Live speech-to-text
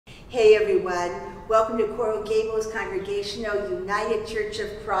Hey everyone, welcome to Coral Gables Congregational United Church of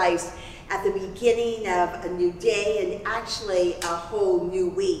Christ at the beginning of a new day and actually a whole new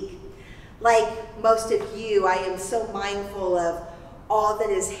week. Like most of you, I am so mindful of all that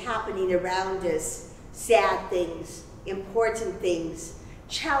is happening around us, sad things, important things,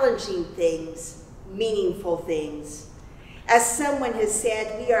 challenging things, meaningful things. As someone has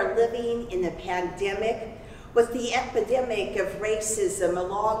said, we are living in a pandemic with the epidemic of racism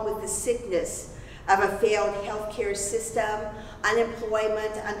along with the sickness of a failed healthcare system,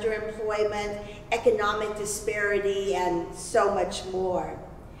 unemployment, underemployment, economic disparity, and so much more.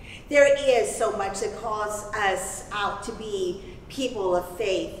 There is so much that calls us out to be people of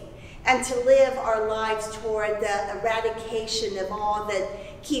faith and to live our lives toward the eradication of all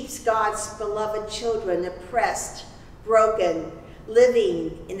that keeps God's beloved children oppressed, broken,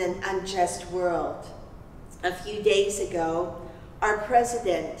 living in an unjust world. A few days ago, our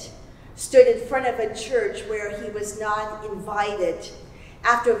president stood in front of a church where he was not invited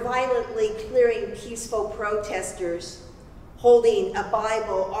after violently clearing peaceful protesters, holding a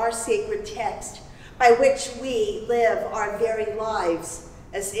Bible, our sacred text, by which we live our very lives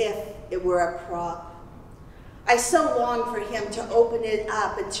as if it were a prop. I so long for him to open it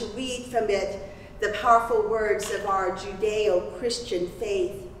up and to read from it the powerful words of our Judeo-Christian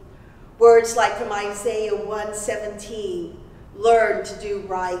faith. Words like from Isaiah 1:17, learn to do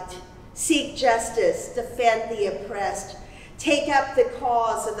right, seek justice, defend the oppressed, take up the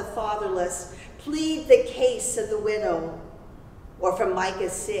cause of the fatherless, plead the case of the widow. Or from Micah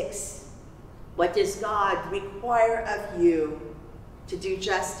 6, what does God require of you? To do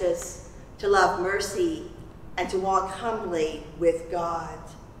justice, to love mercy, and to walk humbly with God.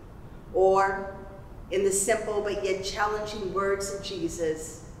 Or in the simple but yet challenging words of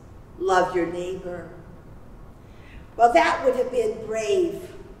Jesus, love your neighbor. Well, that would have been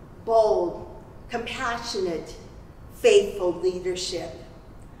brave, bold, compassionate, faithful leadership.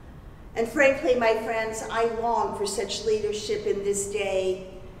 And frankly, my friends, I long for such leadership in this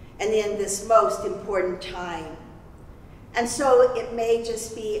day and in this most important time. And so it may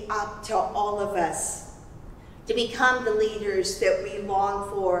just be up to all of us to become the leaders that we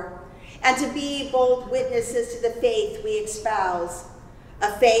long for and to be bold witnesses to the faith we espouse.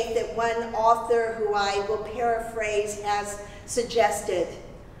 A faith that one author, who I will paraphrase, has suggested.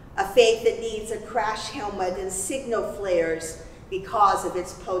 A faith that needs a crash helmet and signal flares because of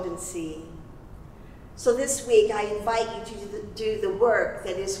its potency. So this week, I invite you to do the work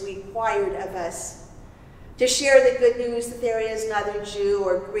that is required of us. To share the good news that there is neither Jew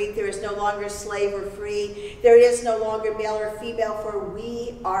or Greek, there is no longer slave or free, there is no longer male or female, for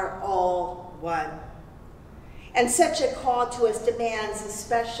we are all one. And such a call to us demands a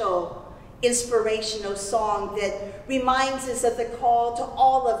special inspirational song that reminds us of the call to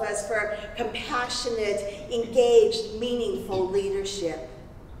all of us for compassionate, engaged, meaningful leadership.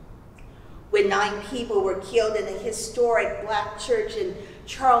 When 9 people were killed in a historic Black church in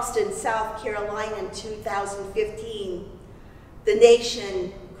Charleston, South Carolina in 2015, the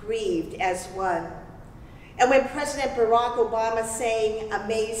nation grieved as one. And when President Barack Obama sang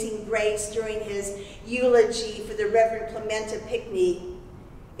Amazing Grace during his eulogy for the Reverend Clementa Pinckney,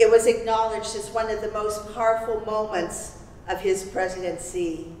 it was acknowledged as one of the most powerful moments of his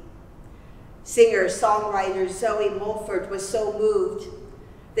presidency. Singer-songwriter Zoe Mulford was so moved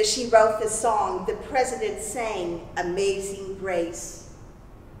that she wrote the song, The President Sang Amazing Grace.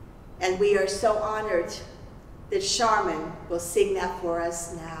 And we are so honored that Charmin will sing that for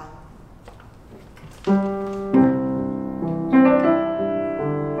us now.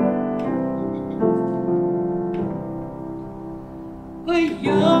 A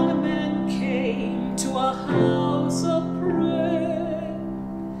young man came to a house of prayer.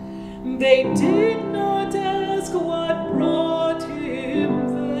 They did not ask what brought him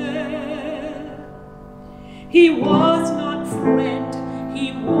there. He was not friend,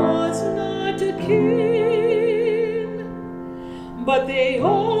 he was not kin, but they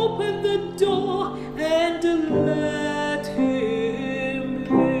opened the door and let him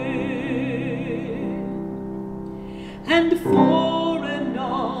in. And for an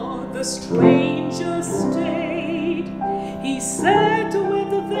hour the stranger stayed. He sat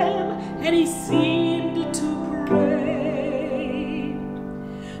with them and he seemed to pray.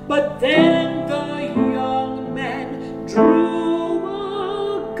 But then the young man drew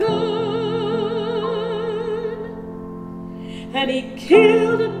a gun and he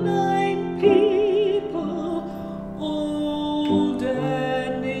killed 9 people, old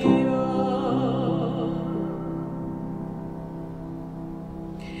and young.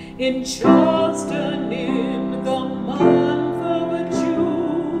 In Charleston in the month of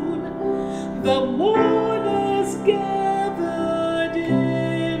June, the mourners gathered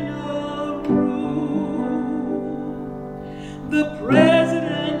in a room. The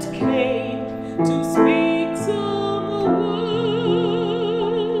president came to speak some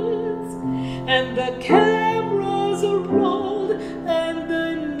words, and the cameras rolled and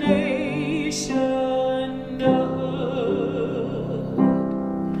the nation heard.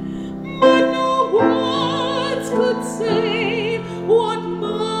 But no words could say what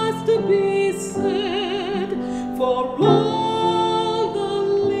must be said for all the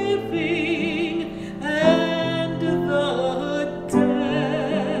living and the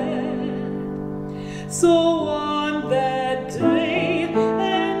dead. So on that day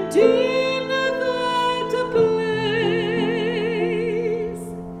and in that place,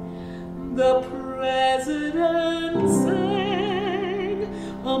 the president sang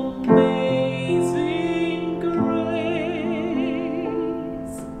Amazing Grace.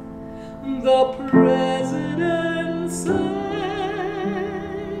 The president sang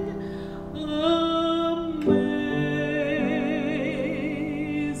Amazing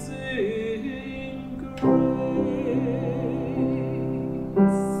Grace.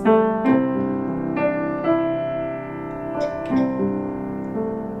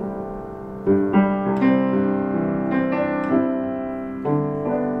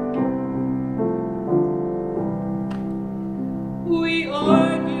 We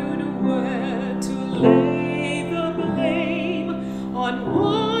argued where to lay the blame, on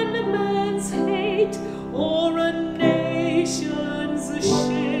one man's hate or a nation's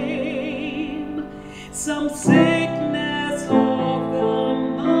shame, some sickness of the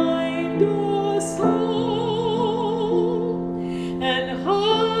mind or soul, and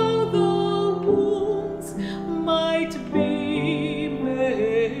how the wounds might be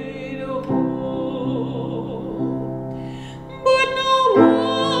made whole. But no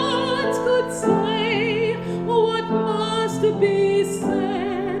words could say what must be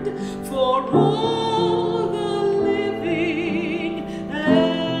said for all the living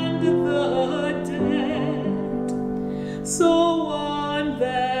and the dead. So on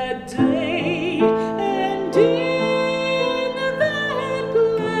that day and in that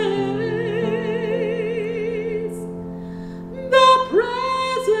place, the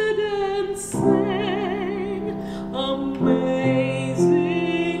president sang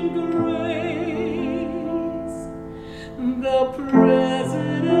Amazing Grace. The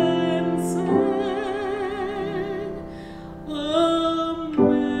president sang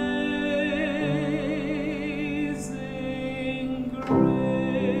Amazing Grace.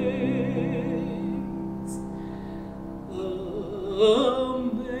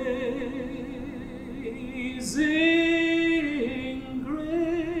 Amazing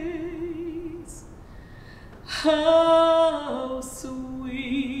Grace. How sweet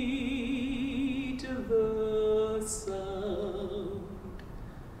the sound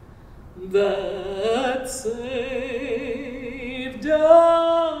that saved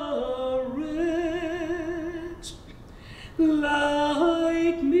a wretch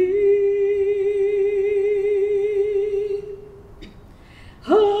like me. I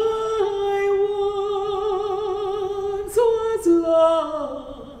once was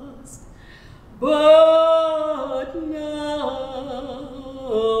lost, but now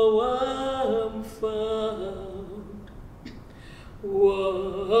I'm found.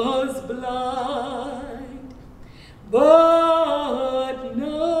 Was blind, but now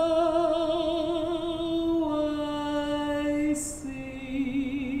I see.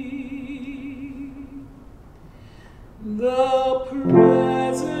 The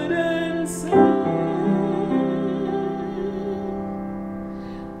president sang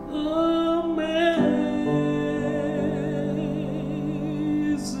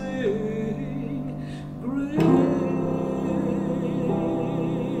Amazing Grace.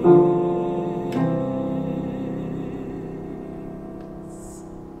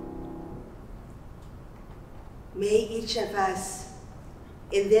 May each of us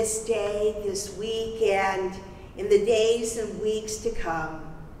in this day, this week, and in the days and weeks to come,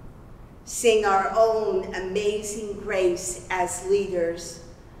 sing our own amazing grace as leaders,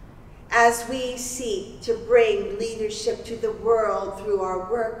 as we seek to bring leadership to the world through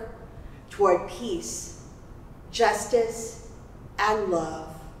our work toward peace, justice, and love.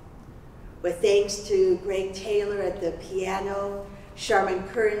 With thanks to Greg Taylor at the piano, Sharman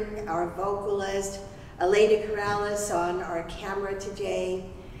Curtin, our vocalist, Elena Corrales on our camera today,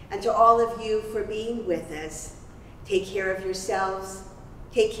 and to all of you for being with us. Take care of yourselves,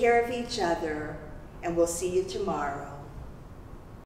 take care of each other, and we'll see you tomorrow.